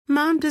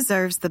Mom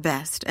deserves the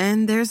best,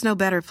 and there's no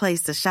better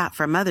place to shop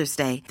for Mother's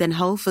Day than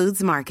Whole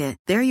Foods Market.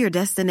 They're your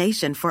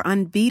destination for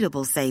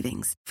unbeatable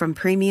savings, from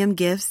premium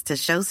gifts to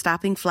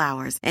show-stopping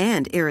flowers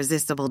and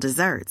irresistible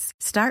desserts.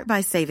 Start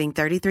by saving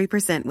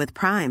 33% with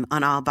Prime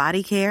on all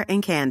body care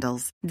and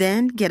candles.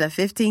 Then get a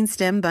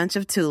 15-stem bunch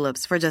of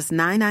tulips for just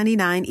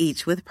 $9.99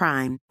 each with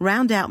Prime.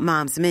 Round out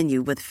Mom's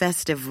menu with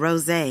festive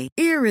rosé,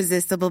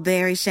 irresistible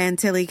berry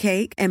chantilly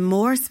cake, and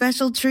more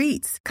special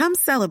treats. Come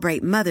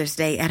celebrate Mother's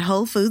Day at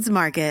Whole Foods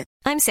Market.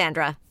 I'm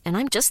Sandra, and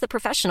I'm just the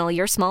professional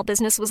your small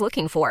business was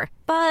looking for.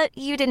 But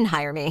you didn't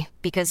hire me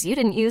because you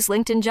didn't use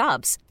LinkedIn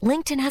Jobs.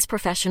 LinkedIn has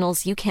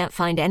professionals you can't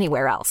find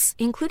anywhere else,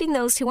 including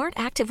those who aren't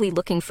actively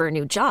looking for a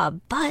new job,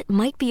 but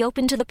might be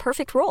open to the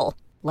perfect role,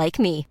 like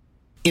me.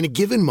 In a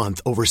given month,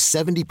 over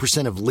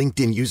 70% of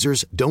LinkedIn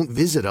users don't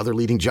visit other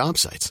leading job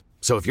sites.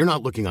 So if you're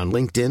not looking on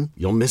LinkedIn,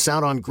 you'll miss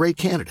out on great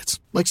candidates,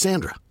 like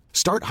Sandra.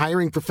 Start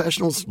hiring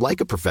professionals like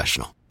a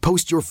professional.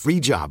 Post your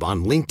free job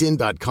on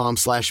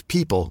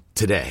linkedin.com/people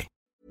today.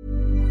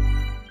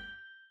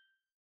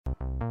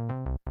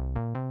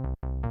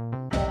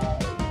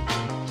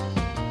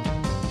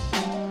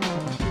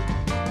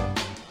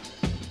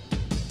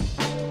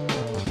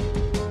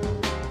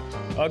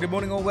 Good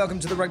morning all, welcome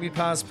to the Rugby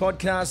Pass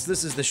podcast.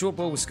 This is the Short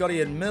Ball with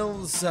Scotty and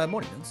Mills.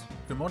 Morning, Mills.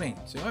 Good morning,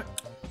 Simo.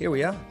 Here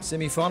we are,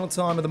 semi-final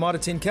time of the Mitre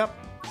 10 Cup.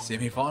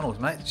 Semi-finals,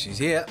 mate. She's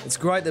here. It's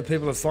great that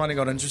people have finally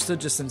got interested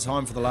just in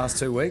time for the last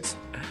 2 weeks.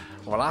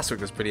 Well, last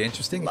week was pretty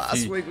interesting.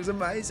 Last week was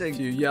amazing. A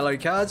few yellow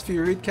cards, a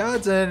few red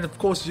cards, and of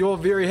course you're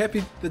very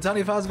happy the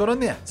Taniwhas got in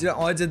there. Do you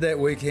know, I did that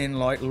weekend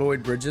like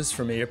Lloyd Bridges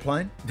from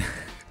Airplane.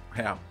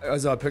 Wow.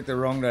 As I picked the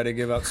wrong day to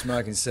give up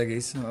smoking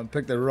ciggies. I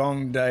picked the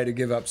wrong day to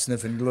give up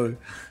sniffing glue.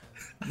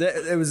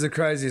 That was the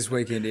craziest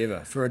weekend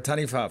ever for a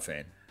Taniwha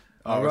fan.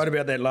 I wrote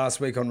about that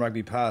last week on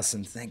Rugby Pass,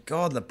 and thank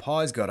God the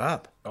Pies got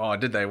up. Oh,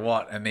 did they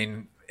what? I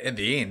mean, in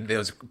the end, there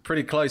was a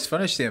pretty close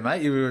finish there,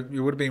 mate. You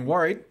would have been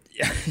worried.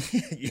 Yeah,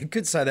 you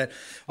could say that.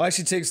 I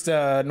actually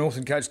texted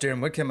Northern coach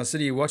Darren Whitcomb. I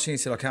said, "Are you watching?" He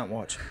said, "I can't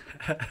watch."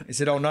 He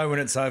said, "I'll know when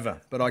it's over,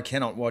 but I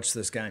cannot watch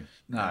this game."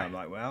 No. And I'm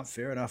like, well,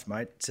 fair enough,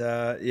 mate.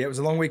 It was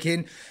a long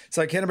weekend.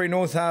 So Canterbury,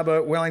 North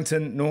Harbour,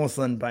 Wellington,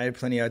 Northland, Bay of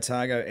Plenty,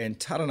 Otago and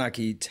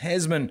Taranaki,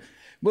 Tasman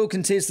will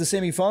contest the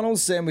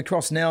semi-finals, and we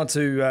cross now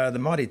to the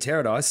mighty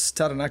Taradise,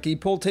 Taranaki.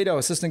 Paul Tito,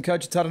 assistant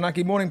coach at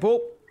Taranaki. Morning,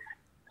 Paul.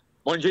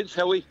 Morning, gents.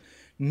 How are we?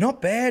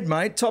 Not bad,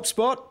 mate. Top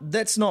spot.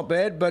 That's not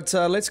bad, but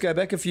let's go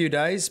back a few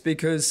days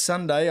because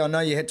Sunday, I know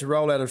you had to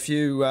roll out a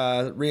few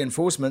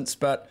reinforcements,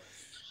 but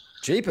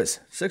jeepers,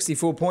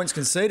 64 points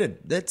conceded.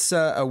 That's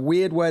a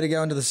weird way to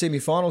go into the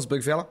semi-finals,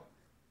 big fella.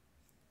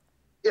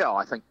 Yeah,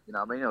 I think, it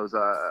was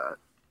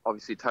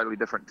obviously a totally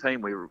different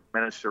team. We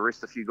managed to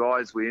rest a few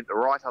guys. We went to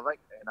right, I think,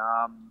 and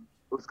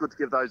it was good to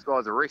give those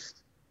guys a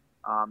rest.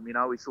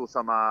 We saw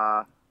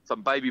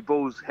some baby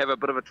bulls have a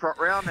bit of a trot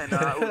round, and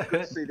it was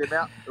good to see them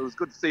out. It was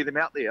good to see them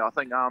out there. I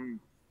think, I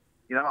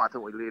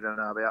think we led in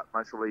about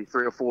mostly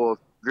 3 or 4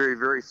 very,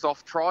 very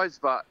soft tries,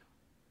 but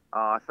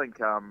I think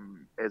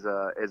as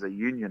a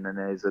union and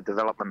as a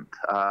development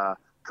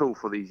tool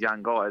for these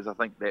young guys, I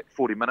think that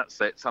 40 minutes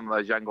that some of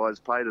those young guys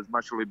played is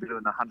mostly better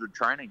than 100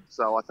 training.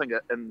 So I think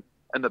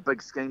in the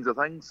big schemes of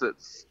things,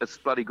 it's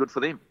bloody good for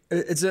them.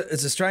 It's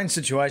a strange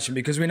situation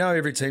because we know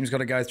every team's got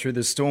to go through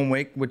the Storm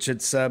Week, which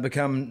it's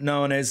become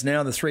known as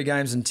now, the 3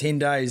 games in 10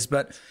 days.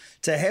 But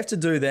to have to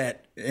do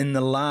that in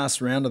the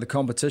last round of the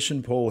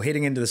competition, Paul,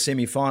 heading into the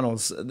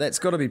semi-finals, that's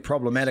got to be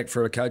problematic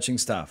for a coaching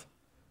staff.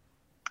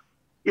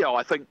 Yeah,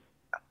 I think,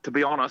 to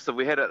be honest, if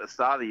we had it at the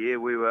start of the year,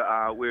 we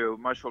were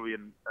most probably a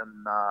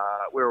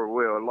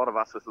lot of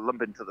us was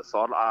limping to the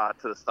start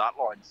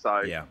line.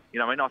 So, yeah.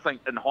 I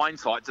think in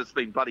hindsight, it's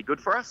been bloody good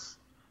for us.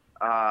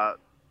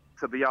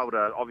 To be able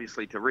to,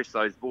 obviously, to rest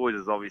those boys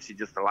is obviously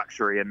just a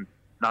luxury and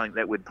nothing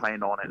that we'd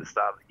planned on at the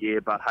start of the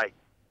year. But hey,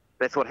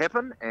 that's what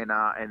happened, and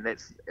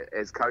that's,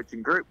 as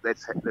coaching group,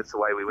 that's the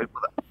way we went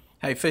with it.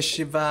 Hey, Fish,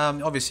 you've,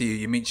 obviously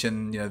you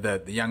mentioned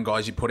the young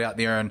guys you put out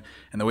there in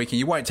the weekend.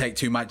 You won't take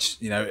too much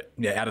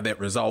out of that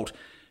result,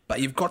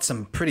 but you've got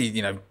some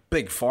pretty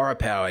big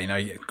firepower.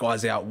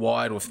 Guys out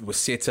wide with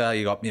Seta.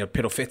 You got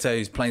Perofeta,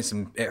 who's playing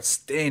some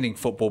outstanding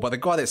football. But the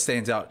guy that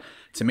stands out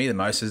to me the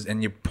most is,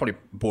 and you probably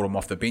brought him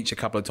off the bench a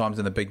couple of times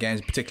in the big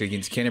games, particularly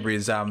against Canterbury,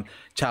 is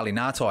Charlie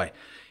Ngatai.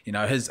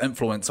 His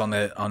influence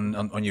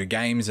on your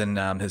games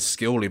and his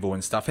skill level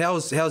and stuff.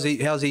 How's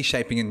he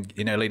shaping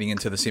in leading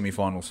into the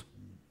semi-finals?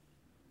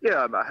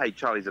 Yeah, but hey,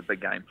 Charlie's a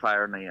big game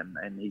player, isn't he?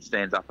 And he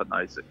stands up in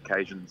those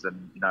occasions.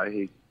 And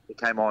he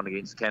came on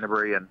against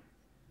Canterbury, and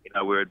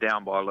we were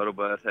down by a little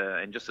bit,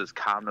 and just his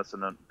calmness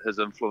and his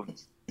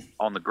influence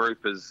on the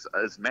group is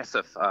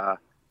massive.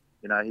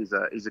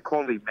 He's a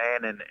quality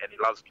man, and he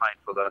loves playing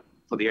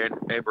for the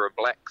Amber and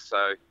Black.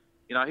 So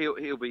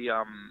he'll be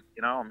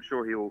I'm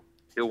sure he'll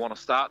want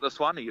to start this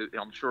one.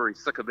 I'm sure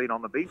he's sick of being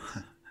on the bench.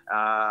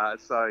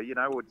 So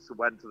we'll just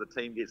wait until the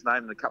team gets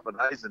named in a couple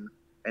of days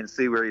and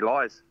see where he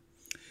lies.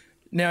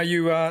 Now,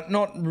 you are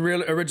not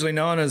really originally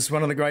known as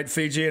one of the great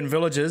Fijian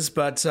villages,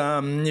 but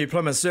New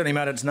Plymouth certainly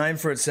made its name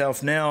for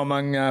itself now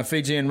among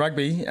Fijian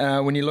rugby.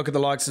 When you look at the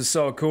likes of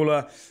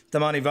Soakula,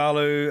 Tamani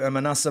Valu,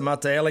 Manasa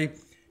Mataele,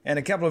 and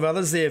a couple of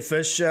others there,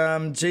 Fish.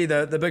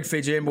 The big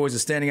Fijian boys are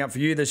standing up for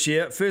you this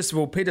year. First of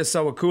all, Peter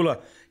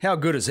Soakula, how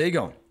good has he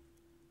gone?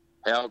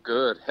 How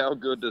good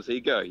does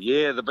he go?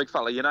 Yeah, the big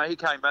fella. You know, he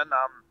came in.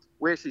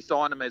 We actually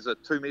signed him as a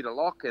 2-metre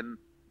lock, and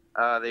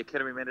the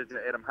academy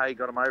manager, Adam Hay,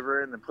 got him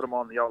over and then put him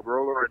on the old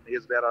ruler, and he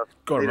was about a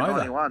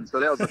 91.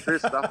 So that was the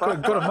first stuff.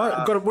 What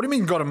do you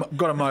mean got him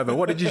over?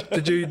 What did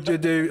you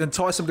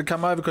entice him to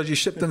come over because you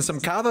shipped in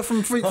some kava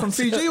from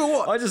Fiji or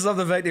what? I just love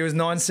the fact he was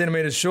 9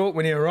 centimetres short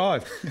when he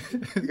arrived.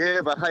 Yeah,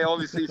 but hey,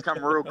 obviously he's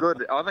come real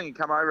good. I think he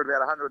come over at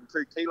about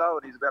 102 kilo,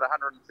 and he's about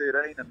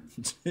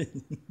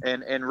 113,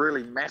 and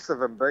really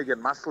massive and big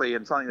and muscly,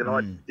 and something that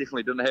I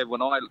definitely didn't have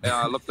when I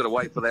looked at a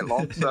weight for that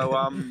long.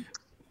 So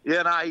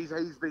yeah, no,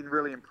 he's been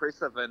really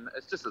impressive, and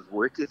it's just his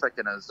work ethic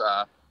and his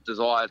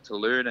desire to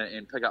learn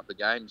and pick up the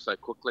game so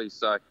quickly.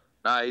 So,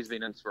 no, he's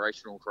been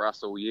inspirational for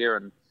us all year,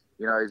 and,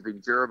 you know, he's been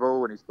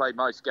durable, and he's played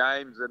most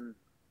games, and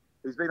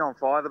he's been on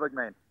fire, the big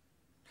man.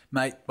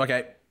 Mate,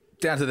 okay,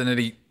 down to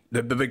the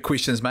big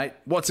questions, mate.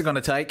 What's it going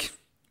to take?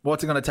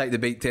 What's it going to take to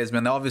beat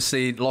Tasman? They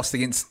obviously lost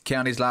against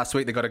Counties last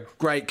week. They've got a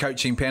great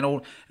coaching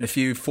panel and a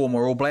few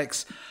former All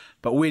Blacks.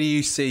 But where do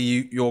you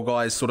see your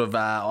guys sort of,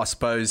 I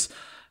suppose,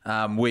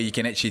 where you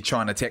can actually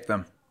try and attack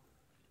them?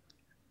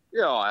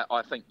 Yeah,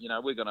 I think, you know,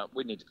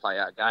 we need to play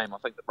our game. I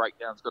think the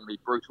breakdown's going to be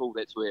brutal.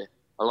 That's where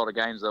a lot of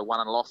games are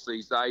won and lost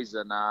these days,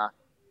 and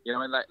you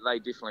know, and they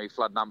definitely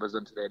flood numbers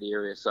into that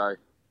area. So,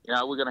 you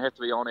know, we're going to have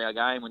to be on our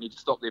game. We need to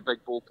stop their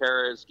big ball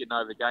carriers getting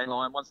over the game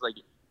line. Once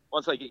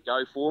they get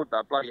go forward,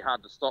 they're bloody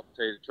hard to stop, to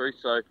tell you the truth.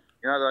 So,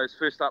 you know, those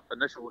first up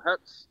initial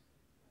hits,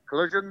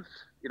 collisions,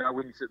 you know,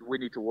 we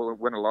need to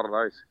win a lot of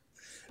those.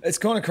 It's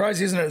kind of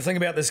crazy, isn't it, to think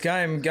about this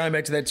game, going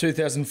back to that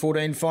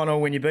 2014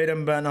 final when you beat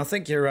them. But I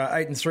think you're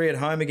 8-3 at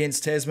home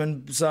against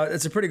Tasman, so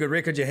it's a pretty good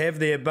record you have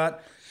there.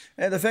 But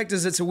the fact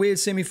is, it's a weird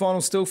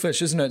semi-final still,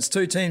 Fish, isn't it? It's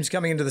two teams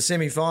coming into the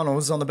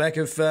semi-finals on the back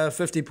of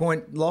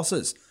 50-point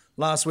losses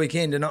last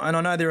weekend. And I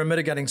know there are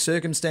mitigating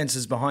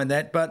circumstances behind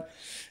that, but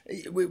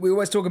we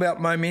always talk about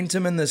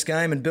momentum in this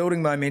game and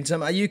building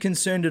momentum. Are you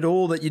concerned at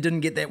all that you didn't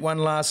get that one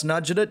last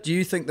nudge at it? Do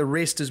you think the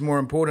rest is more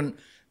important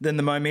than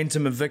the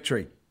momentum of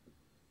victory?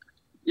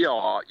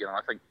 Yeah, you know,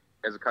 I think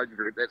as a coaching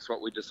group, that's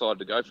what we decided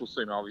to go for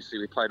soon. Obviously,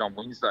 we played on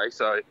Wednesday,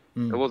 so it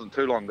wasn't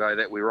too long ago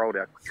that we rolled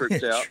our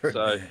troops out. True.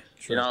 So,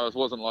 you know, it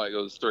wasn't like it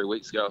was 3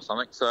 weeks ago or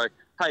something. So,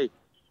 hey,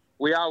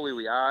 we are where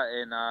we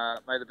are, and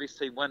may the best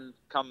team win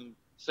come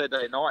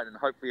Saturday night, and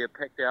hopefully a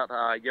packed out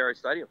Yarrow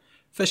Stadium.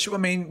 Fish, I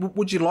mean,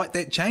 would you like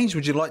that change?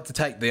 Would you like to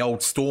take the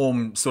old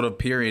Storm sort of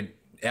period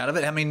out of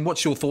it? I mean,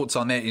 what's your thoughts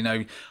on that? You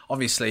know,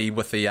 obviously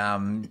with the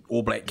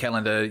All Black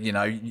calendar, you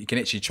know, you can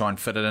actually try and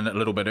fit it in a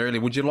little bit early.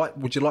 Would you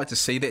like to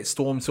see that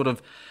Storm sort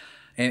of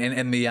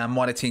and the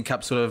Mitre 10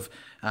 Cup sort of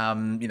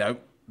you know,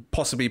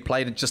 possibly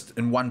played just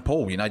in one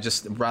pool, you know,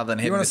 just rather than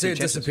having you want to see it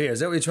disappear? Is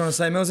that what you're trying to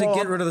say, Millsy? Well,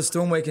 get rid of the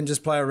Storm week and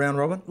just play a round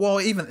robin?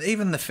 Well,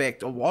 even the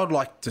fact, I'd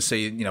like to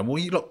see, you know, well,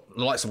 you look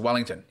the likes of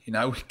Wellington, you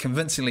know,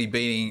 convincingly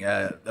beating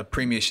a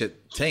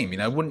premiership team. You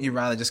know, wouldn't you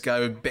rather just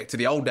go back to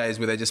the old days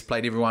where they just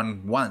played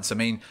everyone once? I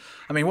mean,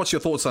 what's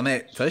your thoughts on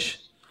that, Fish?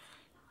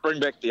 Bring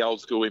back the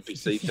old school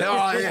NPC thing.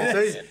 Oh,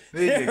 yeah,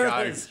 there you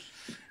go.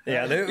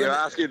 Yeah, you're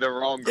asking the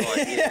wrong guy.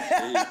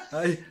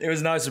 Yeah. It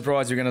was no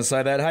surprise you're going to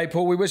say that. Hey,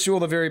 Paul, we wish you all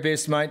the very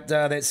best, mate.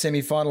 That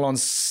semi-final on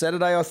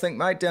Saturday, I think,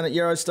 mate, down at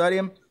Yarrow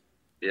Stadium.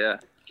 Yeah,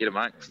 get it,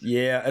 mate.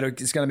 Yeah,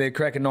 it's going to be a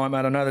cracking night,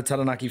 mate. I know the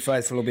Taranaki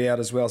faithful will be out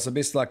as well, so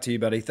best luck to you,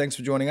 buddy. Thanks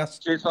for joining us.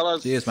 Cheers,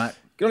 fellas. Cheers, mate.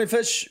 Good on you,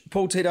 Fish.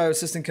 Paul Tito,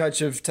 assistant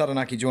coach of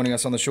Taranaki, joining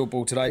us on the short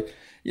ball today.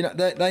 You know,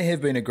 they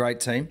have been a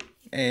great team,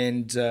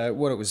 and it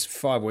was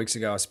 5 weeks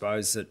ago, I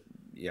suppose, that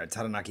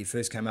Taranaki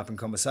first came up in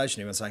conversation.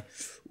 Everyone saying,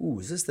 "Ooh,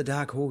 is this the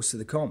dark horse of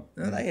the comp?"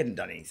 No, they hadn't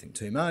done anything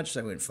too much.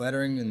 They weren't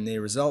flattering in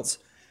their results.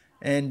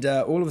 And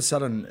all of a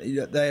sudden,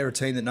 they are a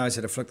team that knows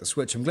how to flick the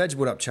switch. I'm glad you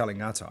brought up Charlie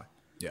Ngatai.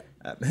 Yeah.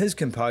 His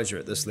composure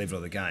at this level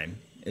of the game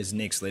is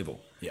next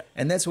level. Yeah.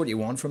 And that's what you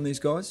want from these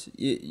guys.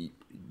 You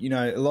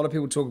know, a lot of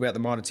people talk about the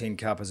Mitre 10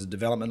 Cup as a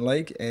development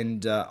league,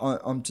 and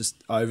I'm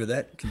just over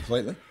that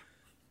completely.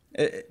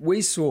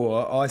 We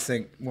saw, I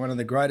think, one of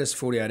the greatest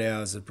 48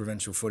 hours of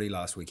provincial footy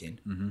last weekend.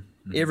 Mm-hmm,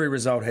 mm-hmm. Every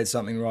result had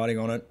something riding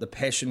on it. The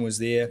passion was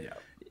there. Yeah.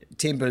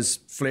 Tempers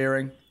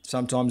flaring,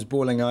 sometimes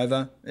boiling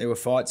over. There were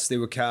fights, there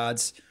were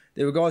cards.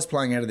 There were guys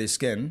playing out of their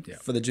skin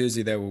for the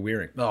jersey they were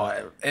wearing.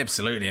 Oh,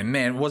 absolutely. And,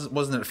 man,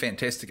 wasn't it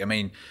fantastic? I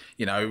mean,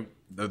 you know,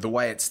 the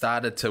way it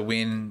started to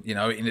when, you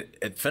know,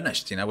 it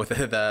finished, you know, with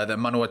the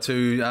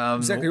Manawatu.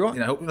 Exactly right. You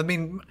know, I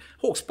mean,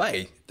 Hawke's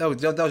Bay,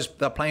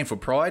 they're playing for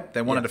pride.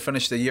 They wanted to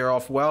finish the year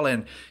off well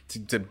and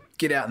to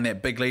get out in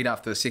that big lead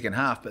after the second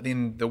half. But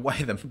then the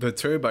way the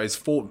Turbos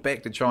fought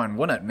back to try and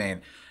win it,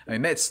 man, I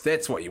mean,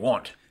 that's what you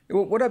want.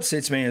 What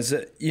upsets me is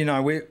that, you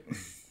know,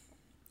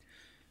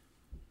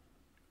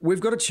 we've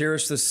got to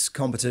cherish this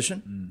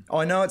competition.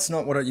 I know it's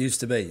not what it used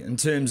to be in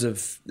terms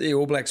of the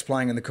All Blacks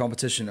playing in the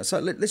competition. So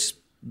let's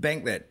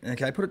bank that,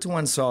 okay? Put it to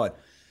one side.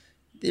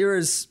 There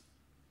is,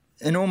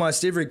 in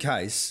almost every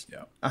case,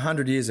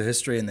 100 years of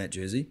history in that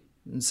jersey,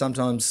 and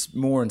sometimes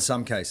more in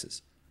some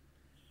cases.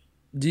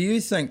 Do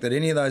you think that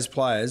any of those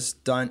players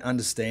don't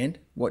understand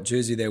what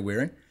jersey they're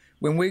wearing?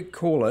 When we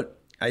call it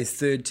a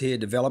third-tier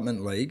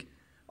development league,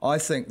 I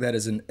think that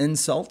is an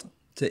insult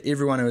to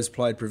everyone who has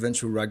played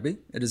provincial rugby.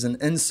 It is an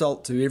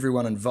insult to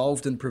everyone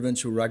involved in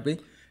provincial rugby.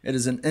 It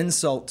is an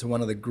insult to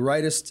one of the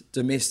greatest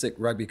domestic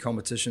rugby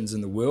competitions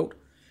in the world.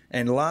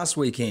 And last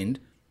weekend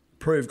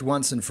proved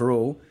once and for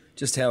all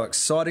just how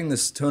exciting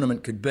this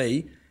tournament could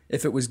be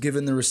if it was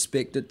given the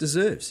respect it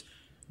deserves.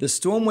 The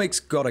Storm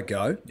Week's got to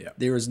go.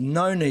 There is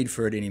no need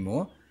for it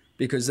anymore,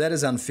 because that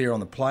is unfair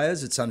on the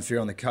players, it's unfair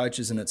on the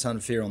coaches, and it's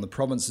unfair on the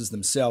provinces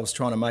themselves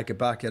trying to make a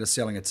buck out of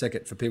selling a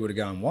ticket for people to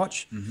go and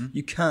watch.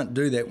 You can't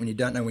do that when you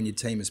don't know when your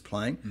team is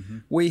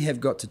playing. We have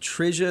got to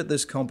treasure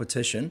this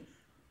competition,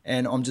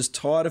 and I'm just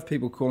tired of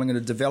people calling it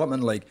a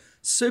development league.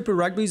 Super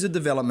Rugby's a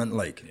development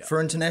league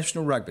for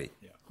international rugby.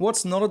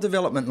 What's not a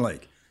development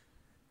league?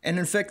 And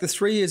in fact, the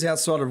 3 years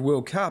outside of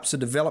World Cups are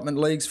development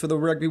leagues for the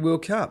Rugby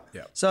World Cup.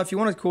 So if you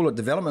want to call it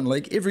development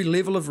league, every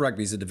level of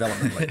rugby is a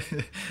development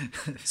league.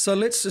 So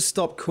let's just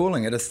stop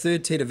calling it a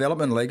third-tier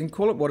development league and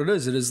call it what it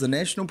is. It is the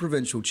National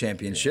Provincial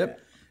Championship.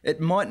 It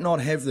might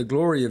not have the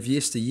glory of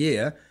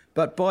yesteryear,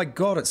 but by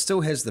God, it still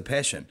has the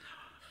passion.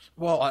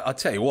 Well, I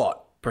tell you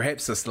what,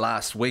 perhaps this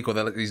last week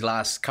or these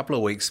last couple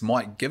of weeks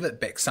might give it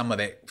back some of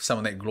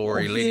that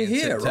glory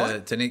leading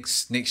to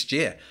next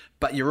year.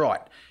 But you're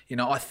right.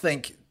 I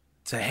think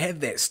to have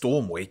that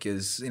Storm Week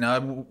is,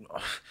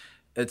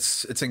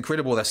 it's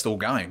incredible they're still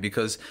going,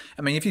 because,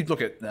 if you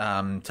look at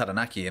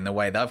Taranaki and the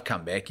way they've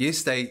come back,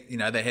 yes, they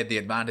had the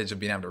advantage of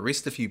being able to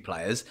rest a few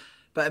players,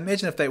 but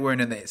imagine if they weren't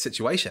in that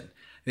situation.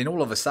 Then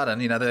all of a sudden,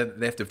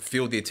 they have to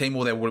field their team,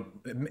 or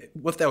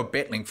if they were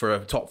battling for a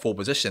top 4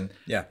 position,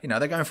 they're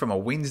going from a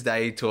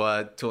Wednesday to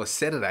a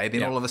Saturday,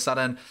 then all of a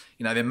sudden,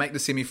 they make the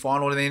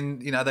semi-final,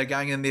 and then, they're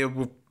going in there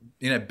with,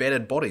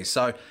 battered bodies.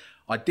 So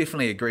I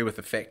definitely agree with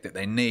the fact that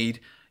they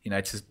need,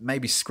 to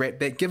maybe scrap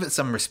that, give it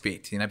some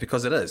respect,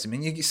 because it is.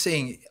 You're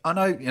seeing, I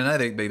know,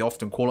 they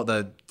often call it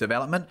the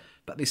development,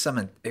 but there's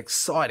some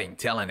exciting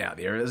talent out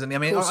there, isn't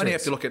there? I only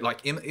have to look at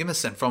like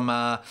Emerson from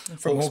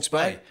Hawke's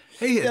Bay.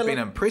 He has been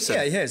impressive.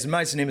 Yeah, he has.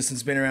 Mason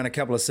Emerson's been around a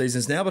couple of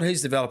seasons now, but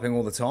he's developing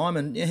all the time,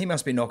 and he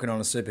must be knocking on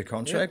a super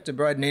contract.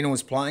 Braden Ennell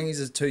was playing. He's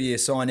a 2-year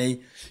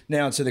signee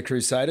now to the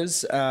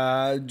Crusaders.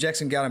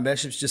 Jackson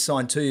Garden-Bishop's just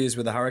signed 2 years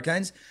with the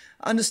Hurricanes.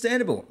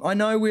 Understandable. I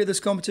know where this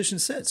competition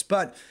sits,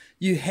 but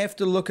you have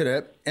to look at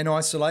it in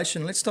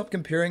isolation. Let's stop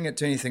comparing it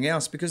to anything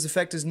else, because the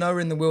fact is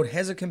nowhere in the world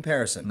has a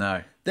comparison.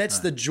 No. That's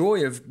the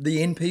joy of the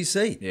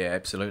NPC. Yeah,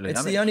 absolutely.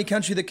 It's the only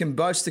country that can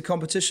boast a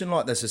competition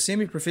like this, a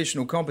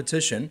semi-professional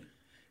competition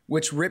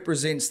which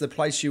represents the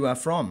place you are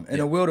from. In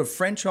a world of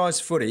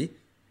franchise footy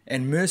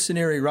and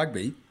mercenary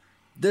rugby,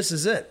 this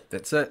is it.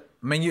 That's it.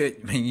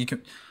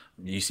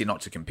 You see,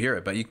 not to compare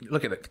it, but you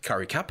look at the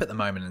Curry Cup at the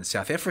moment in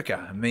South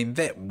Africa.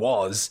 That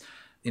was,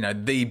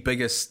 the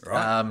biggest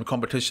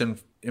competition,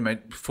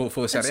 for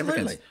the South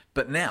Africans.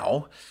 But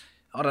now,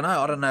 I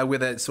don't know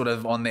whether it's sort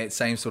of on that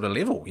same sort of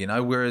level,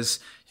 whereas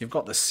you've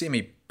got the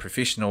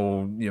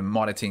semi-professional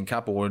Mitre 10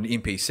 Cup or an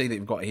NPC that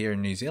you've got here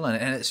in New Zealand,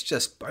 and it's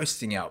just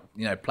boasting out,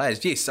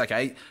 players. Yes,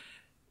 okay,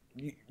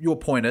 your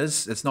point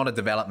is it's not a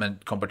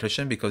development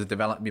competition because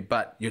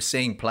but you're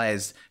seeing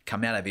players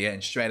come out of there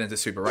and straight into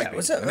Super Rugby.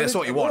 That's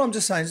what you want. What I'm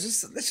just saying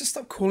is let's just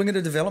stop calling it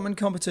a development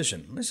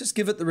competition. Let's just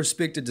give it the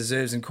respect it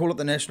deserves and call it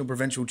the National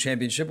Provincial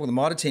Championship or the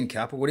Mitre 10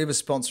 Cup or whatever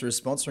sponsor is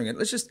sponsoring it.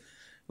 Let's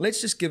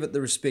just give it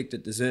the respect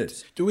it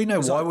deserves. Do we know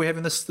why we're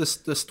having the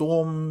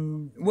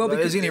Storm? Well,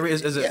 because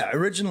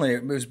originally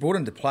it was brought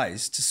into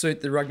place to suit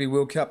the Rugby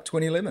World Cup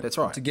 2011. That's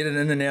right. To get it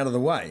in and out of the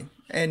way.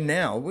 And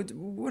now,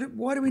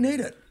 why do we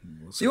need it?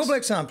 The All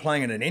Blacks aren't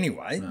playing it in any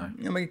way.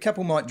 No. A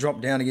couple might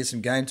drop down to get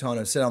some game time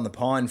and sit on the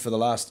pine for the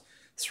last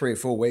 3 or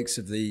 4 weeks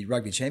of the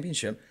Rugby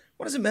Championship.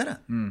 What does it matter?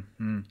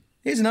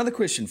 Here's another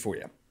question for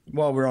you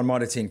while we're on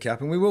Mitre 10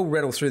 Cup, and we will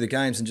rattle through the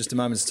games in just a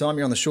moment's time.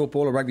 You're on the Short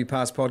Ball, a Rugby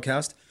Pass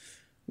podcast.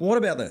 What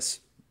about this?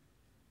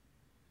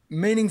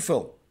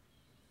 Meaningful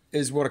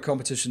is what a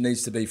competition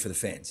needs to be for the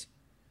fans.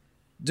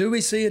 Do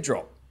we see a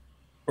drop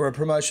or a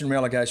promotion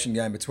relegation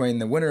game between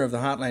the winner of the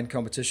Heartland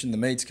competition, the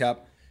Meads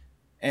Cup,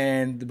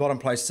 and the bottom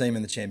place team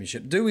in the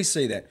championship? Do we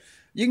see that?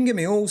 You can give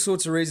me all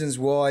sorts of reasons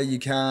why you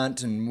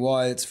can't and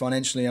why it's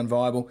financially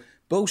unviable.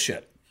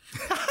 Bullshit.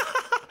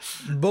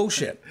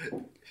 Bullshit.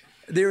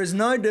 There is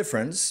no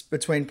difference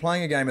between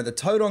playing a game at the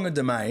Tauranga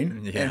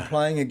Domain and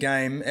playing a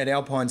game at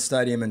Alpine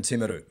Stadium in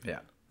Timaru. Yeah.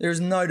 There is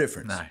no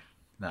difference.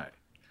 No.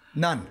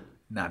 None.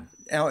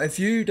 Now, if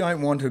you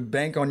don't want to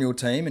bank on your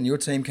team and your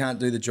team can't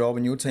do the job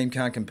and your team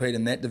can't compete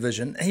in that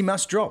division, he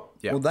must drop.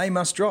 Yep. Well, they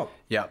must drop.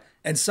 Yeah.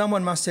 And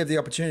someone must have the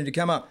opportunity to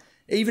come up.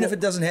 Even if it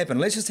doesn't happen,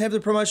 let's just have the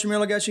promotion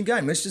relegation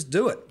game. Let's just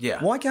do it. Yeah.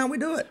 Why can't we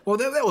do it? Well,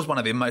 that was one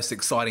of the most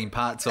exciting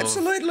parts of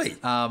Absolutely.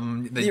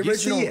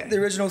 the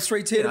original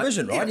three-tier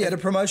division, right? You had a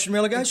promotion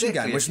relegation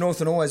game, which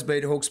Northern always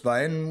beat Hawke's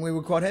Bay, and we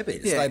were quite happy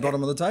to stay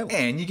bottom of the table.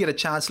 And you get a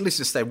chance, let's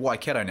just say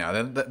Waikato now,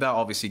 they're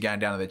obviously going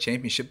down to the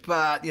championship,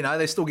 but,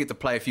 they still get to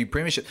play a few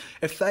premierships.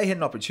 If they had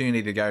an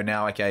opportunity to go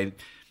now, okay,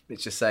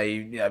 let's just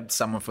say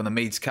someone from the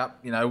Meads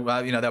Cup,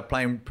 they're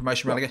playing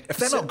promotion relegation. If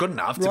they're not good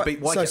enough to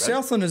beat Waikato. So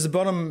Southland is the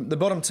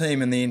bottom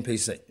team in the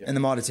NPC, in the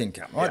Mitre 10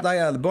 Cup, right? They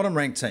are the bottom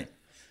ranked team.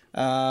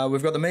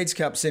 We've got the Meads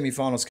Cup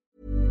semi-finals.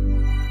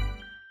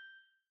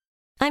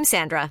 I'm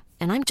Sandra,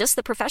 and I'm just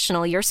the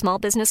professional your small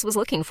business was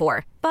looking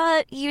for.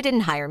 But you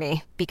didn't hire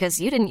me because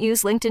you didn't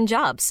use LinkedIn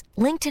Jobs.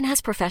 LinkedIn has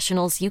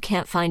professionals you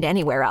can't find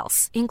anywhere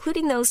else,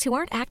 including those who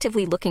aren't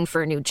actively looking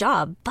for a new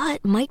job,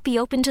 but might be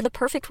open to the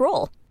perfect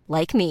role,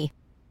 like me.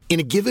 In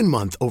a given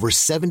month, over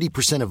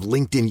 70% of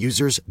LinkedIn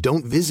users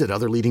don't visit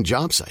other leading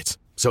job sites.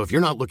 So if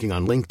you're not looking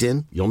on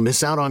LinkedIn, you'll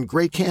miss out on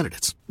great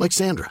candidates like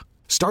Sandra.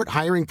 Start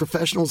hiring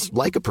professionals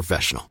like a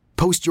professional.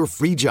 Post your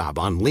free job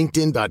on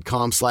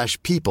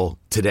linkedin.com/people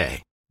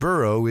today.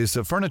 Burrow is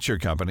a furniture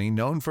company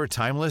known for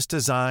timeless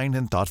design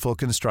and thoughtful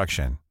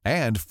construction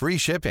and free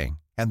shipping,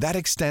 and that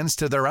extends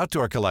to their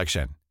outdoor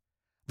collection.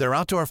 Their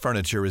outdoor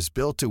furniture is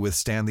built to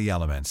withstand the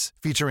elements,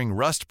 featuring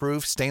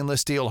rust-proof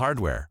stainless steel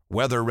hardware,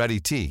 weather-ready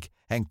teak,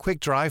 and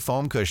quick-dry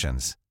foam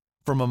cushions.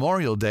 For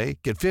Memorial Day,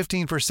 get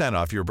 15%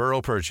 off your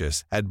Burrow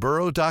purchase at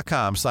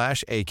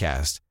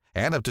burrow.com/ACAST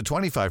and up to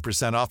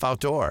 25% off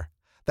outdoor.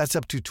 That's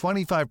up to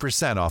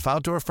 25% off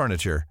outdoor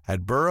furniture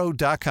at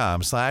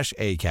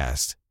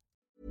burrow.com/ACAST.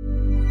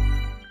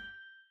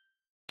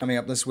 Coming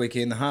up this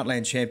weekend, the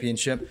Heartland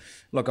Championship.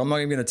 Look, I'm not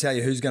even going to tell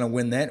you who's going to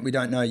win that. We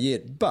don't know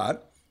yet.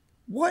 But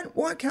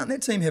why can't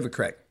that team have a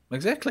crack?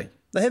 Exactly.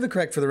 They have a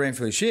crack for the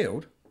Ranfurly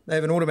Shield. They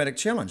have an automatic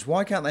challenge.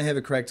 Why can't they have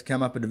a crack to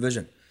come up a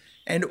division?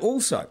 And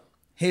also,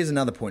 here's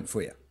another point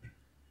for you.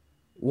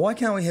 Why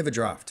can't we have a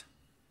draft?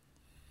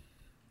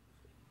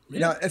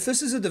 Now, if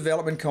this is a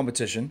development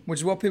competition, which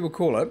is what people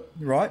call it,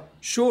 right?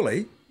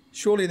 Surely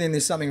then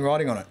there's something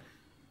riding on it.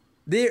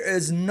 There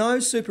is no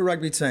Super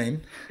Rugby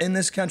team in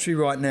this country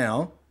right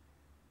now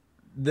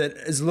that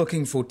is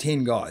looking for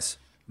 10 guys.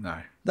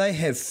 No. They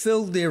have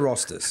filled their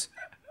rosters.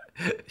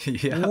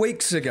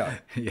 Weeks ago.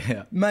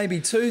 Maybe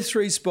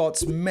 2-3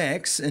 spots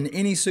max in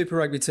any Super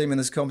Rugby team in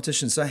this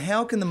competition. So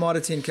how can the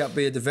Mitre 10 Cup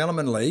be a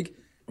development league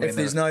if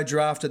there's no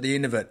draft at the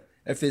end of it?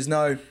 If there's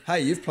no,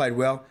 hey, you've played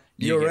well,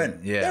 you're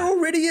in. Yeah. They're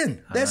already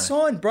in. They're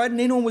signed. Braden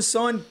Enhorn was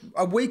signed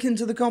a week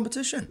into the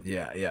competition.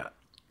 Yeah.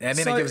 And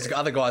then it gives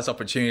other guys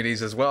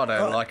opportunities as well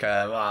to, like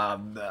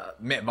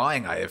Matt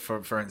Maianga,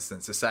 for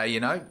instance, to say,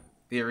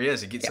 there he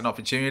is. He gets an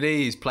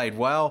opportunity. He's played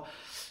well.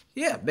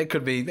 Yeah, that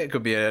could be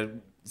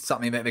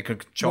something that they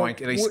could try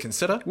and at least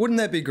consider. Wouldn't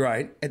that be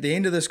great at the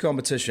end of this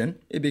competition?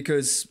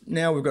 Because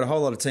now we've got a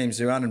whole lot of teams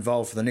who aren't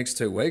involved for the next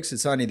 2 weeks.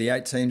 It's only the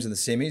 8 teams in the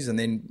semis, and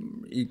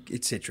then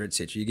et cetera, et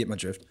cetera. You get my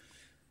drift.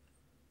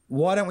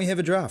 Why don't we have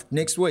a draft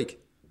next week?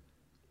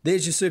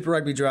 There's your Super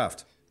Rugby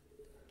draft.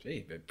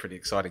 Gee, pretty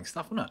exciting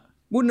stuff, wouldn't it?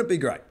 Wouldn't it be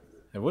great?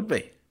 It would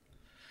be.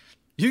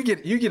 You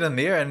get in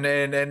there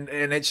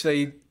and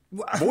actually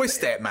voice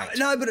that, mate.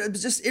 No, but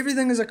it's just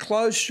everything is a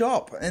closed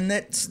shop, and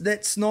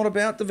that's not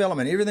about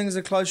development. Everything is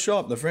a closed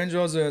shop. The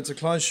franchise, it's a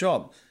closed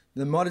shop.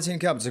 The Mitre 10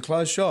 Cup, it's a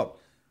closed shop.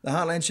 The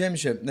Heartland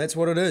Championship, that's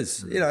what it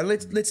is.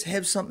 Let's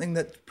have something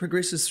that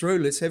progresses through.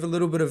 Let's have a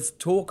little bit of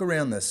talk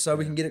around this so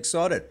we can get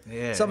excited.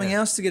 Something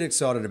else to get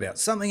excited about.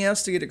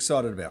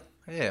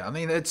 Yeah,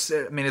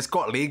 it's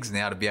got legs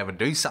now to be able to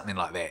do something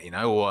like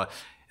that, or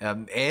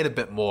add a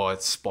bit more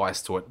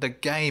spice to it. The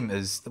game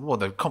is,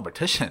 the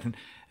competition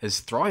is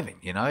thriving,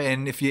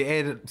 and if you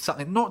add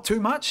something, not too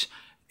much,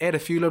 add a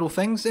few little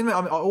things. And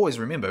I always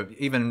remember,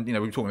 even, we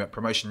were talking about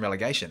promotion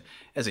relegation.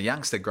 As a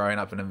youngster growing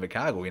up in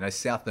Invercargill,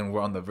 Southland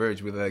were on the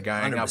verge whether they're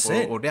going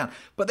 100%. up or down.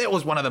 But that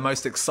was one of the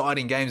most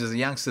exciting games as a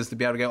youngsters to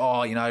be able to go,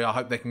 I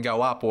hope they can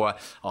go up, or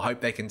I hope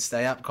they can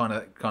stay up kind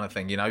of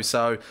thing,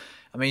 So,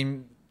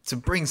 to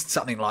bring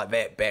something like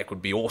that back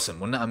would be awesome,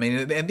 wouldn't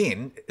it? And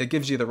then it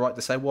gives you the right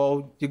to say,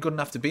 well, you're good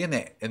enough to be in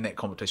that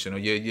competition, or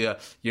you're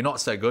not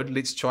so good.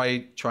 Let's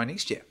try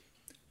next year.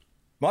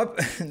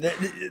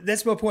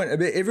 That's my point.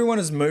 Everyone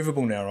is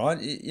movable now, right?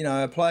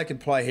 A player can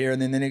play here,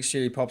 and then the next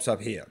year he pops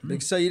up here.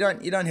 So you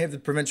don't have the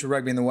provincial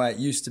rugby in the way it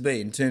used to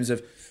be. In terms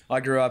of, I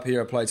grew up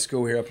here, I played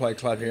school here, I played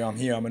club here.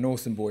 I'm a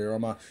Northern boy, or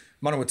I'm a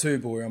Manawatu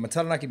boy, or I'm a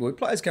Taranaki boy.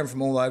 Players come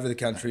from all over the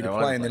country to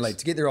play in the league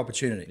to get their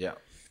opportunity. Yeah,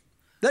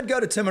 they'd go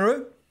to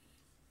Timaru.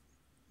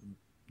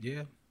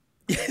 Yeah,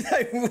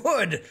 they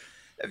would.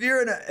 If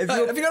you're going to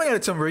go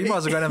to Timaru, you might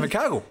as well go to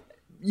Invercargill.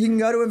 You can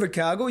go to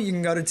Invercargill, you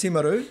can go to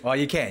Timaru. Oh,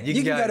 you can. You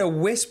can go to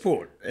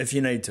Westport if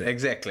you need to.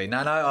 Exactly. No,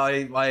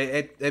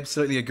 I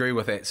absolutely agree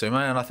with that,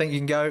 Sumo. And I think you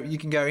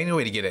can go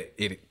anywhere to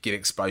get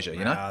exposure,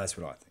 That's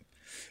what I think.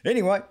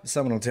 Anyway,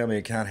 someone will tell me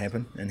it can't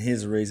happen, and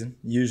here's the reason.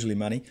 Usually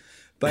money.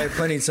 Bay of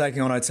Plenty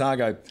taking on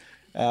Otago.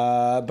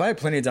 Bay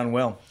Plenty have done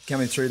well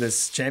coming through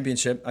this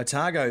championship.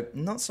 Otago,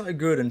 not so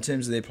good in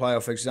terms of their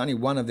playoff fixtures. Only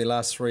one of their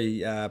last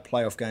 3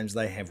 playoff games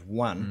they have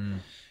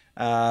won.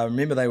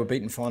 Remember, they were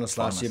beaten finalists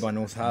last year by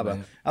North Harbour.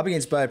 Up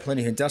against Bay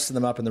Plenty, who dusted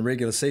them up in the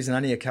regular season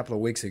only a couple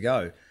of weeks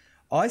ago.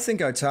 I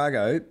think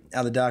Otago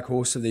are the dark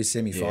horse of these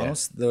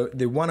semi-finals. Yeah.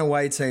 The one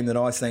away team that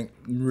I think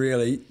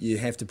really you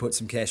have to put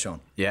some cash on.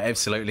 Yeah,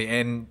 absolutely.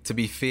 And to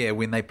be fair,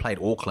 when they played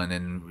Auckland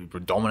and were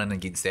dominant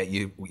against that,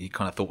 you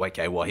kind of thought,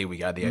 okay, well, here we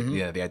go.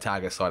 The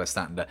Otago side are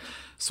starting to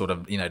sort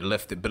of,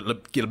 lift it,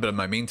 but get a bit of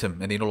momentum.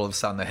 And then all of a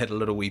sudden they hit a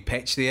little wee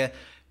patch there.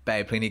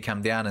 Bay of Plenty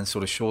come down and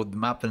sort of shored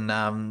them up and,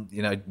 down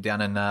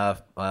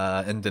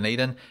in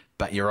Dunedin.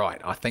 But you're right.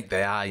 I think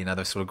they are,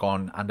 they've sort of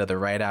gone under the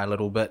radar a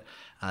little bit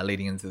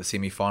leading into the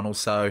semi-finals.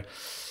 So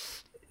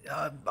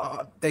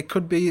they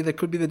could be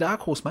the dark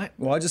horse, mate.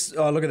 Well,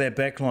 I look at that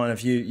back line.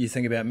 If you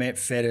think about Matt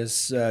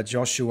Fadders,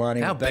 Josh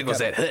Ioane. How big was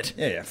that hit?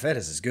 Yeah,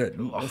 Fadders is good.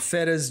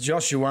 Fadders,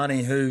 Josh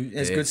Ioane, who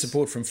has good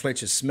support from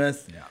Fletcher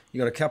Smith. Yeah.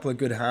 You've got a couple of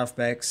good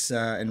halfbacks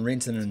in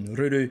Renton and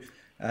Ruru.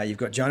 You've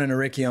got Jonah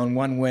Nareki on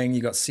one wing.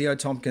 You've got Sio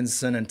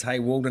Tompkinson and Tay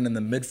Walden in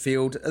the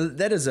midfield.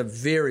 That is a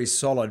very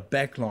solid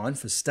back line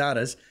for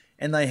starters.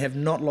 And they have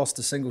not lost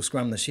a single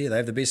scrum this year. They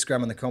have the best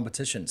scrum in the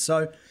competition.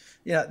 So,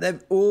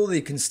 they've all the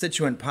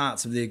constituent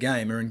parts of their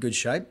game are in good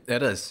shape.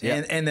 It is,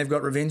 yeah. And they've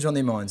got revenge on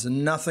their minds.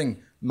 And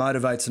nothing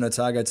motivates an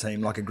Otago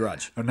team like a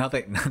grudge.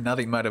 Nothing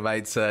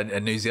motivates a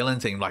New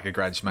Zealand team like a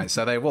grudge, mate.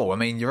 So they will. I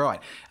mean, you're right.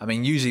 I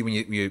mean, usually when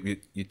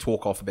you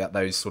talk off about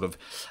those sort of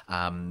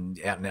out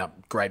and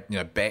out great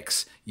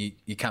backs,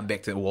 you come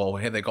back to, well,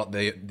 have they got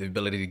the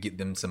ability to get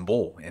them some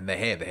ball? And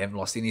they have. They haven't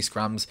lost any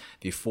scrums.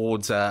 Their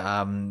forwards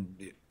are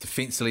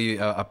defensively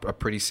are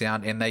pretty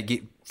sound, and they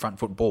get front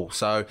foot ball.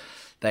 So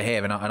they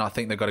have, and I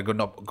think they've got a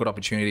good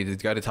opportunity to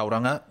go to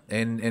Tauranga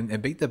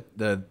and beat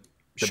the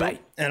Bay.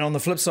 And on the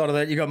flip side of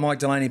that, you got Mike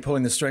Delaney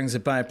pulling the strings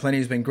at Bay of Plenty,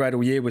 who's been great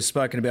all year. We've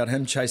spoken about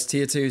him. Chase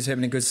Tiatu, who's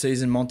having a good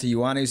season. Monty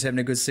Ioane, who's having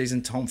a good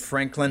season. Tom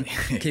Franklin,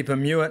 Keeper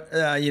Mewett.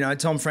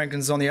 Tom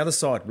Franklin's on the other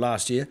side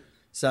last year.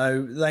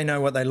 So they know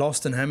what they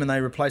lost in him, and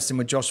they replaced him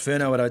with Josh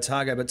Furno at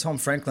Otago. But Tom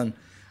Franklin,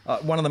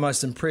 one of the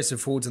most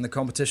impressive forwards in the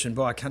competition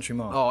by a country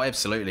mile. Oh,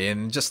 absolutely.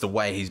 And just the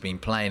way he's been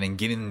playing and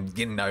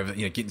getting over,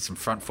 getting some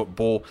front foot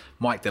ball.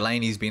 Mike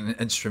Delaney's been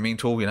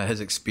instrumental, his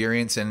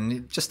experience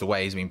and just the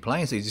way he's been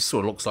playing. So he just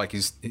sort of looks like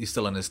he's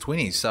still in his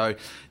 20s. So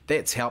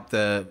that's helped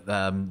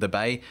the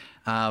Bay.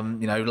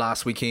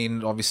 Last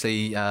weekend,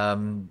 obviously,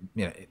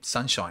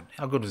 Sunshine.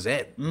 How good was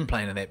that?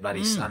 Playing in that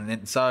bloody sun.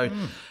 And so,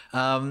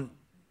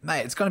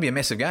 mate, it's going to be a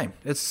massive game.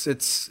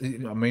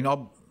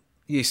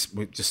 Yes,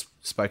 we've just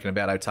spoken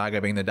about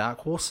Otago being the dark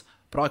horse,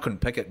 but I couldn't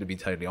pick it, to be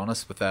totally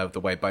honest, with the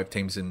way both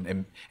teams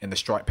and the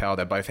strike power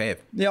they both have.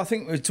 Yeah, I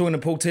think we were talking to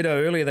Paul Tito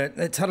earlier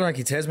that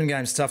Taranaki-Tasman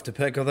game's tough to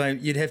pick, although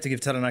you'd have to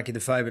give Taranaki the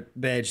favourite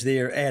badge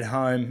there at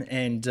home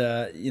and,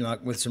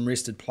 with some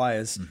rested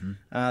players.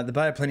 Mm-hmm. The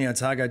Bay of Plenty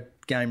Otago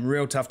game,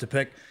 real tough to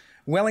pick.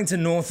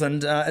 Wellington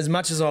Northland, as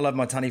much as I love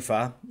my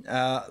Taniwha,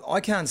 I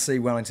can't see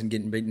Wellington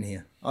getting beaten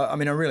here. I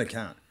really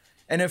can't.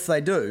 And if they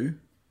do,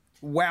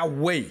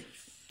 wowee.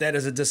 That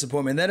is a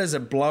disappointment. That is a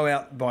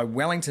blowout by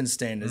Wellington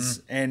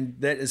standards, and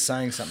that is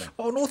saying something.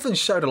 Well, Northland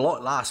showed a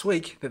lot last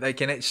week that they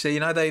can actually,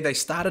 they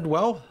started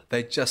well.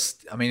 They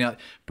just,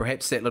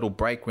 perhaps that little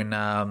break when,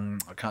 I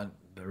can't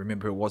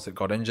remember who it was that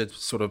got injured,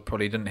 sort of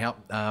probably didn't help.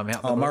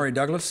 Murray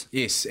Douglas?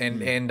 Yes,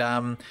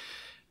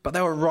 but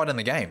they were right in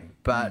the game.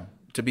 But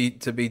to be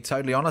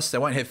totally honest, they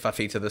won't have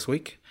Fafita this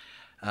week.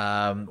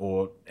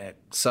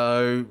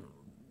 So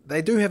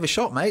they do have a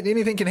shot, mate.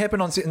 Anything can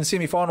happen in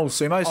semi-finals,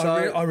 Sumo. So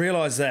I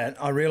realise that.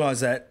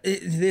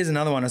 There's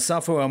another one.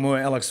 Asafu Aumua,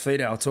 Alex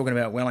Fidel, talking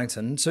about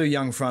Wellington. 2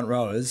 young front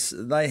rowers.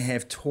 They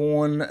have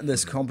torn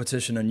this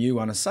competition a new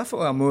one. Asafu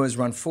Aumua has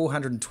run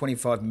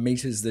 425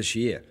 metres this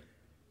year.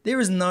 There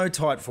is no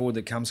tight forward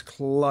that comes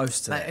close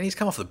to that. And he's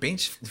come off the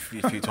bench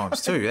a few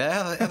times too.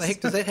 How the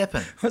heck does that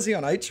happen? Was he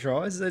on 8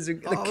 tries? The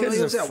kids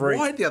he was are out free.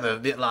 wide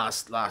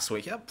last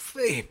week.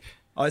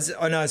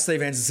 I know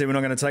Steve Hansen said we're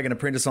not going to take an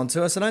apprentice on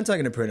tour, so don't take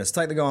an apprentice.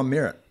 Take the guy on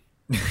merit.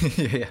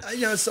 Yeah.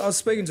 I was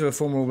speaking to a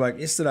former All Black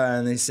yesterday,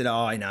 and he said,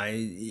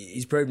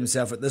 he's proved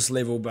himself at this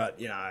level, but,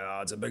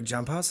 it's a big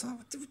jump. I was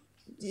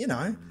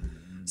like,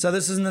 So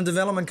this isn't a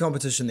development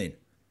competition then?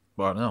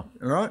 Well, no.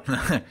 All right?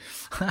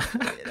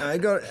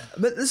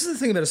 But this is the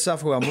thing about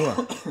Asafu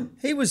Aumua.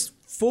 He was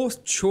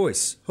 4th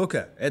choice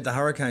hooker at the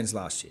Hurricanes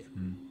last year.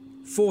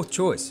 4th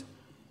choice.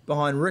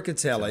 Behind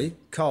Riccatelli,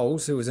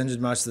 Coles, who was injured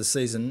most of the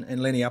season,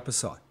 and Lenny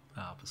Upperside.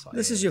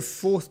 This is your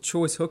 4th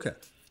choice hooker.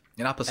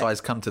 And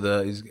Upperside's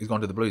he's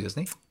gone to the Blues,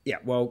 hasn't he? Yeah,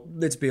 well,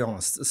 let's be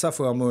honest.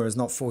 Asafu Aumua is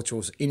not 4th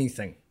choice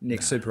anything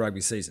next Super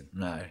Rugby season.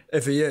 No.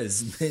 If he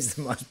is, he's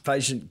the most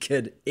patient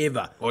kid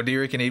ever. Or do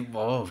you reckon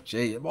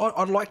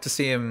I'd like to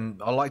see him.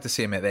 I'd like to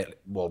see him at that.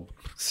 Well,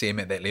 see him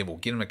at that level.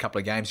 Get him a couple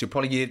of games. You'll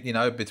probably get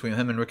between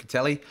him and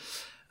Riccatelli.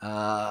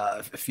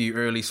 A few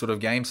early sort of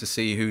games to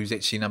see who's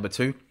actually number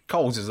 2.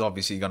 Coles is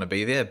obviously going to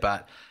be there,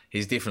 but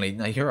he's definitely.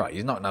 No, you're right.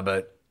 He's not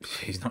number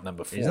 4. He's not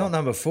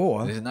number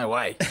 4. There's no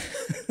way.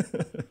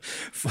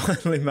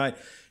 Finally, mate,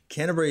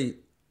 Canterbury,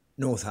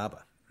 North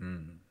Harbour.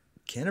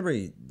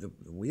 Canterbury, the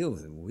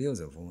wheels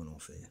have fallen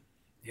off there.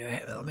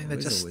 Yeah, I mean,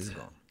 Where's the wheels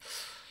gone?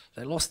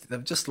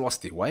 they've just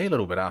lost their way a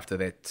little bit after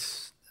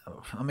that.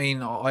 I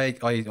mean, I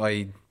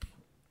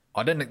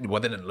didn't they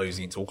didn't lose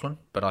against Auckland,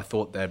 but I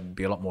thought they'd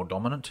be a lot more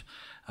dominant.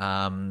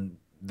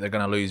 They're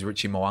going to lose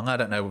Richie Mo'unga. I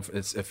don't know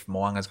if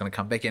Mo'unga's going to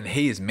come back, and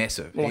he is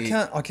massive. Well,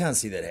 I can't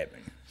see that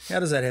happening. How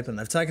does that happen?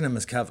 They've taken him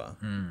as cover.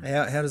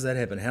 How does that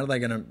happen? How are they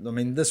going to? I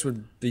mean, this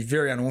would be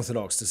very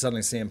unorthodox to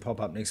suddenly see him pop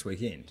up next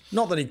weekend.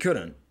 Not that he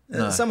couldn't.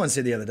 No. Someone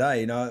said the other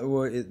day,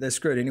 they're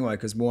screwed anyway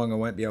because Mo'unga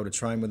won't be able to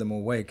train with them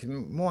all week.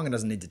 Mo'unga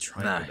doesn't need to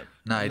train with them.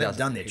 No, he They've doesn't.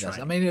 done their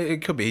training. I mean,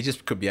 it could be. He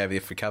just could be over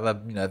there for cover.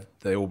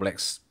 The All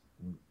Blacks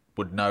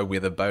would know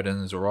whether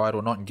Bowden's all right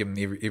or not, and give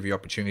him every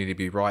opportunity to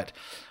be right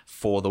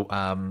for the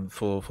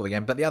for the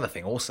game. But the other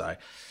thing also,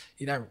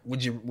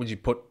 would you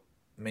put?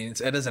 I mean,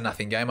 it is a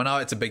nothing game. I know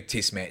it's a big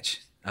Test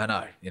match. I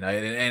know,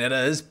 and it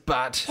is.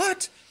 But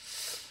What?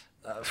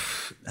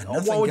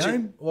 what would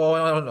game?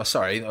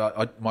 Sorry,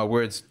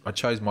 I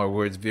chose my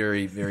words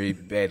very, very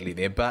badly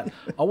there. But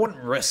I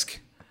wouldn't risk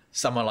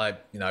someone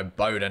like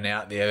Bowden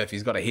out there if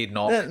he's got a head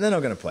knock. They're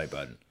not going to play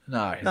Bowden.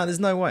 No, there's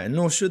no way, and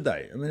nor should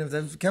they. I mean, if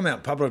they've come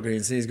out publicly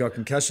and say he's got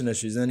concussion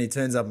issues, and then he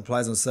turns up and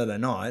plays on Saturday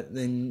night,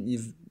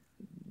 then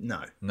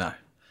no.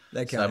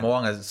 They can't.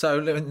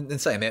 In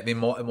saying that, then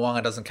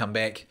Mo'unga doesn't come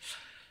back.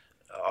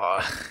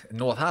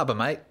 North Harbour,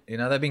 mate.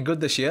 They've been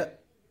good this year.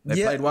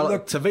 They played well.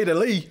 Look, Tavita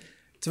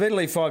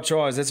Lee, 5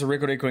 tries. That's a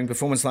record-equaling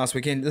performance last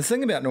weekend. The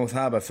thing about North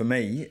Harbour for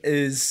me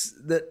is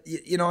that,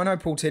 I know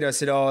Paul Tito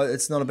said,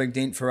 it's not a big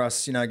dent for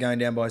us, going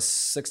down by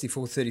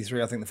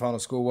 64-33, I think the final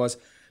score was.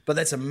 But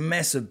that's a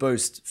massive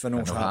boost for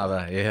North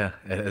Harbour. Yeah,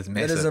 it is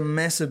massive. It is a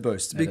massive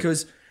boost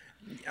because,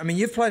 I mean,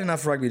 you've played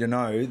enough rugby to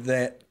know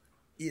that,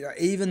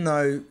 even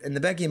though in the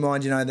back of your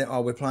mind,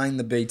 that, we're playing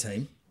the B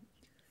team,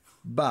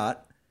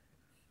 but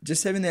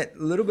just having that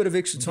little bit of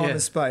extra time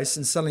and space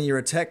and suddenly your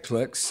attack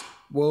clicks,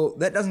 well,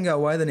 that doesn't go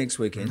away the next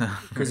weekend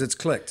because it's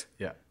clicked.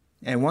 Yeah.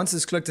 And once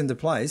it's clicked into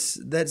place,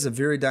 that's a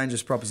very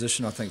dangerous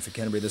proposition, I think, for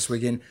Canterbury this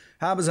weekend.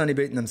 Harbour's only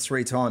beaten them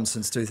 3 times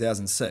since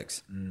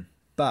 2006.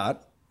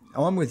 But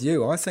I'm with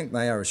you. I think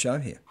they are a show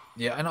here.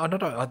 Yeah, and I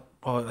don't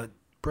know.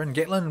 Bryn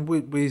Gatlin,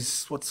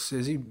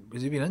 has he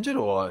been injured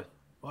or?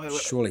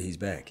 Surely he's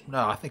back.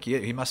 No, I think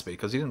he must be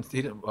because he didn't.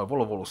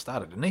 Volleyball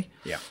started, didn't he?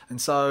 Yeah.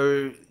 And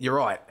so you're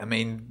right. I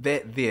mean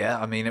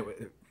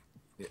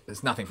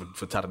it's nothing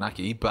for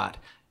Taranaki, but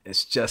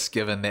it's just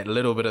given that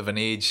little bit of an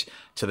edge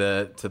to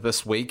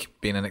this week,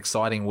 being an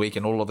exciting week,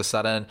 and all of a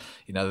sudden,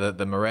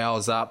 the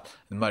morale's up,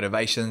 the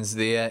motivation's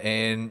there,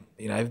 and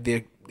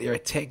their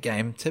attack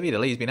game. Tavita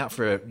Lee's been up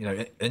for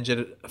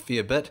injured a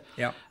fair bit,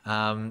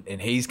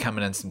 and he's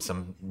coming in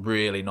some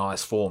really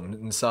nice form.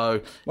 And so,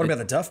 what about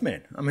the Duff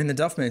Man? I mean, the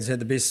Duff Man's had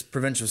the best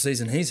provincial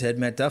season he's had,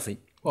 Matt Duffy.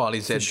 Well,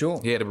 he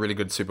had a really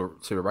good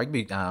Super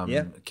Rugby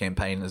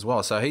campaign as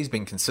well. So he's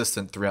been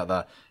consistent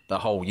throughout the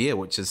whole year,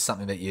 which is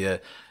something that you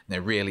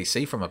rarely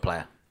see from a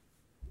player.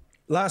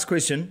 Last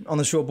question on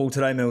the short ball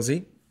today,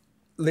 Millsy.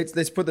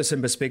 Let's put this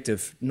in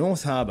perspective.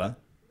 North Harbour,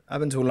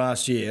 up until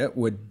last year,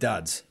 were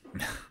duds.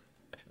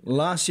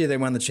 Last year they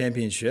won the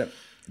championship.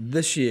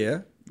 This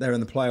year they're in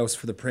the playoffs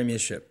for the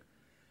premiership.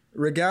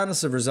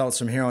 Regardless of results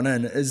from here on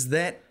in, is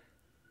that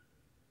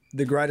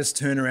the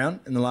greatest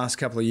turnaround in the last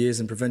couple of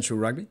years in provincial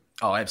rugby?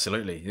 Oh,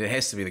 absolutely. It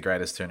has to be the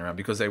greatest turnaround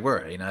because they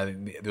were.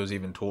 There was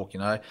even talk, they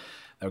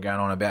were going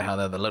on about how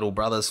they're the little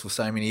brothers for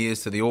so many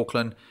years to the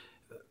Auckland.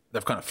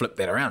 They've kind of flipped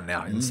that around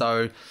now. And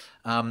so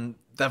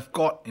they've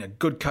got a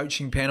good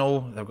coaching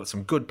panel. They've got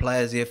some good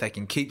players there. If they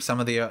can keep some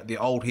of the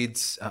old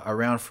heads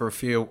around for a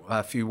few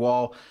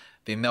while,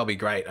 then they'll be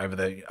great over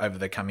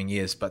the coming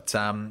years. But,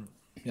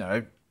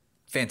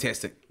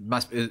 fantastic.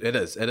 It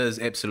is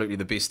absolutely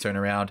the best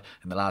turnaround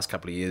in the last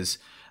couple of years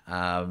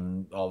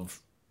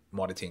of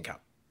Mitre 10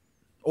 Cup.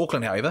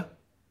 Auckland, however,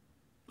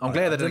 I'm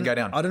glad they didn't go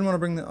down. I didn't want to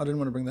bring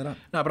that up.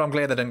 No, but I'm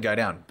glad they didn't go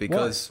down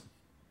because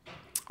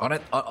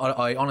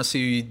I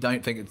honestly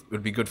don't think it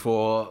would be good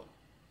for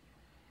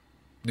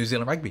New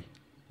Zealand rugby.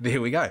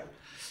 There we go.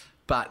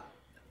 But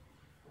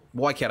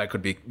Waikato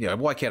could be,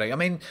 Waikato. I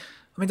mean,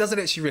 does it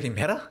actually really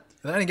matter?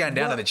 They're only going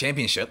down to the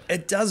championship.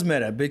 It does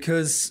matter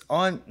because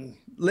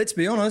let's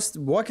be honest,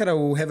 Waikato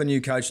will have a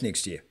new coach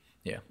next year.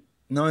 Yeah.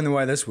 Knowing the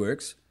way this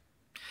works.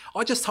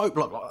 I just hope,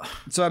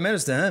 So it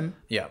matters to him.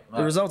 Yeah.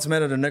 The results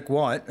matter to Nick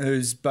White,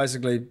 who's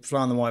basically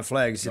flying the white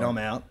flag, said, I'm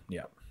out.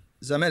 Yeah.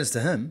 So it matters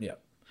to him. Yeah.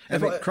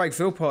 Craig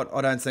Philpott,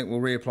 I don't think will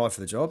reapply for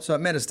the job, so it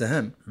matters to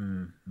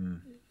him.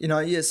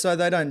 So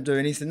they don't do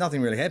anything.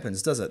 Nothing really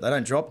happens, does it? They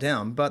don't drop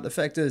down. But the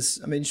fact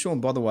is,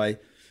 Sean Botherway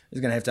is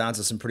going to have to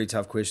answer some pretty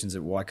tough questions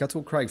at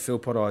Waikato. Craig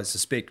Philpott, I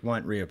suspect,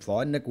 won't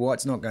reapply. Nick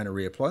White's not going to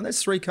reapply. And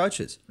that's 3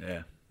 coaches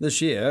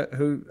this year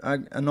who are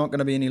not going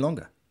to be any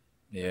longer.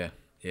 Yeah.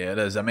 Yeah, it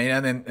is. And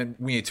then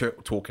when you're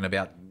talking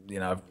about,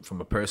 from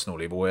a personal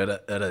level,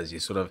 it is. You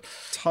sort of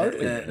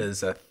totally. It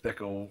is a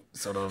fickle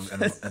sort of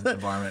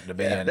environment to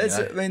be in.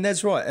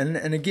 That's right.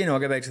 And again, I'll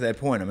go back to that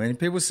point.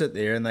 People sit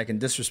there and they can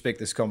disrespect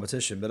this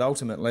competition, but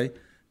ultimately,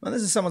 Well,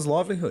 this is someone's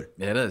livelihood.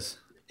 Yeah, it is.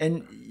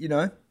 And, you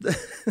know...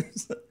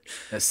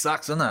 It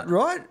sucks, doesn't it?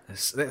 Right?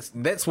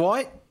 That's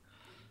why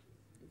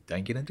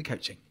don't get into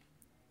coaching.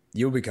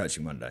 You'll be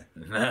coaching one day.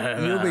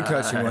 You'll be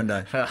coaching one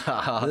day.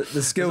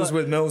 The Skills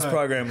with Mills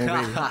program will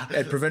be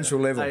at provincial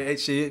level. Hey,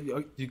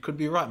 actually, you could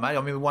be right, mate. I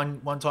remember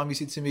one time you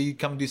said to me,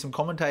 come do some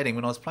commentating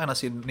when I was playing. I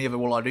said, never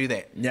will I do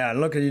that. Yeah,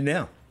 look at you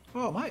now.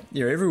 Oh, mate.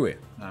 You're everywhere.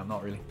 No, I'm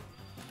not really.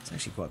 It's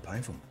actually quite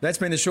painful. That's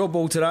been the Short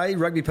Ball today,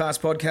 Rugby Pass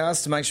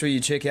podcast. Make sure you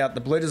check out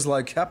the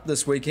Bledisloe Cup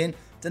this weekend.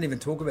 Didn't even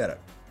talk about it.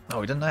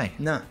 Oh, we didn't, eh?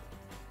 No.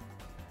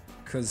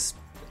 Because...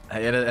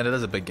 Hey, and it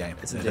is a big game.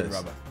 It's a dead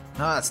rubber.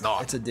 No, it's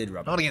not. It's a dead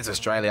rubber. Not against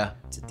Australia.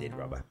 It's a dead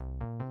rubber.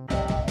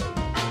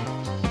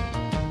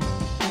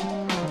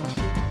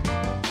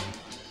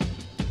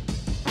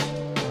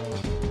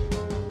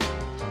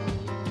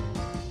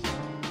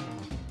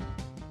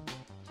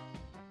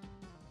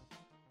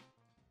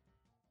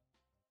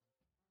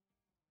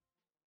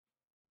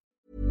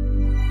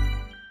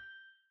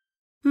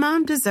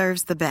 Mom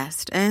deserves the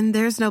best, and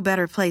there's no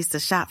better place to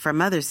shop for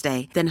Mother's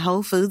Day than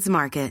Whole Foods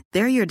Market.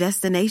 They're your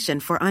destination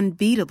for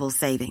unbeatable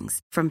savings,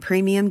 from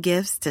premium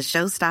gifts to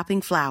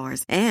show-stopping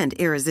flowers and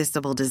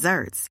irresistible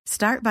desserts.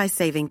 Start by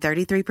saving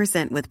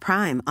 33% with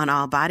Prime on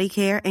all body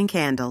care and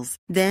candles.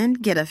 Then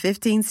get a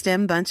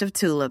 15-stem bunch of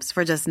tulips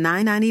for just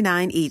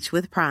 $9.99 each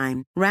with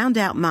Prime. Round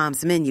out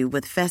Mom's menu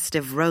with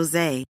festive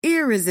rosé,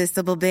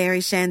 irresistible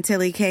berry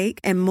chantilly cake,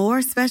 and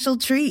more special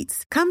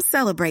treats. Come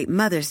celebrate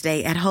Mother's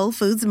Day at Whole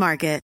Foods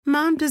Market.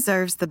 Mom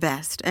deserves the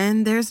best,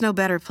 and there's no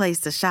better place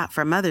to shop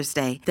for Mother's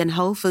Day than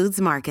Whole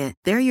Foods Market.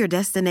 They're your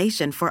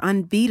destination for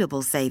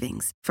unbeatable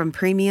savings, from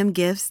premium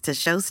gifts to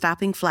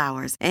show-stopping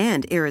flowers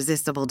and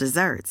irresistible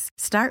desserts.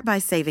 Start by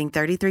saving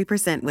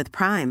 33% with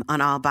Prime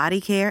on all body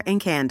care and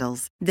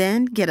candles.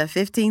 Then get a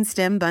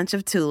 15-stem bunch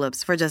of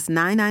tulips for just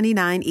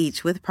 $9.99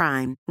 each with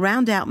Prime.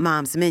 Round out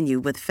Mom's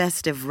menu with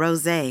festive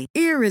rosé,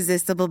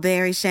 irresistible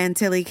berry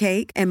chantilly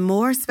cake, and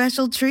more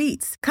special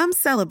treats. Come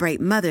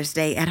celebrate Mother's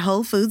Day at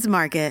Whole Foods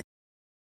Market.